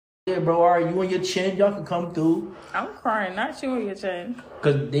Yeah, bro, all right, you and your chin, y'all can come through. I'm crying, not you and your chin.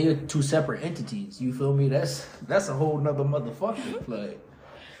 Because they're two separate entities, you feel me? That's a whole nother motherfucker. Like,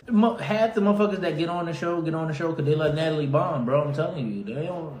 half the motherfuckers that get on the show because they like Natalie bomb, bro. I'm telling you. They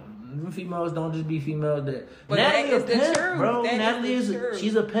don't, females don't just be females that... But Natalie that is a the pimp, truth. bro. That Natalie is the truth.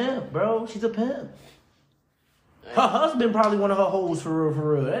 she's a pimp, bro. She's a pimp. Her husband probably one of her hoes, for real,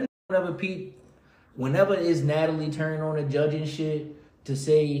 for real. That never peep. Whenever it's Natalie turn on the judge and shit to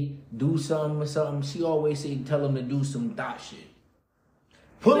say do something or something, she always say tell him to do some thot shit.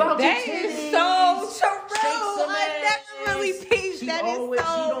 Pull out your titties. That is so true. I never really peeped. That is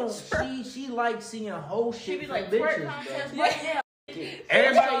so true. She like seeing whole shit. She be from like, bitches, twerk contest right now.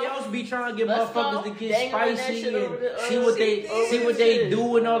 Everybody else be trying to get motherfuckers to get spicy and see what they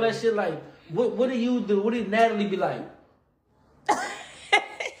do and all that shit. Like, what do you do? What did Natalie be like?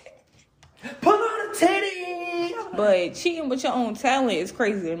 Pull out a titty. But cheating with your own talent is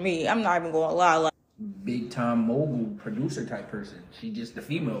crazy to me. I'm not even gonna lie. Like, big time mogul producer type person. She just the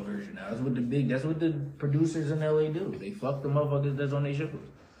female version now. That's what the producers in LA do. They fuck the motherfuckers that's on their shows.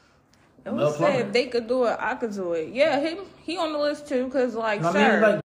 it was said if they could do it, I could do it. Yeah, he on the list too, cause like, I sir. mean, like,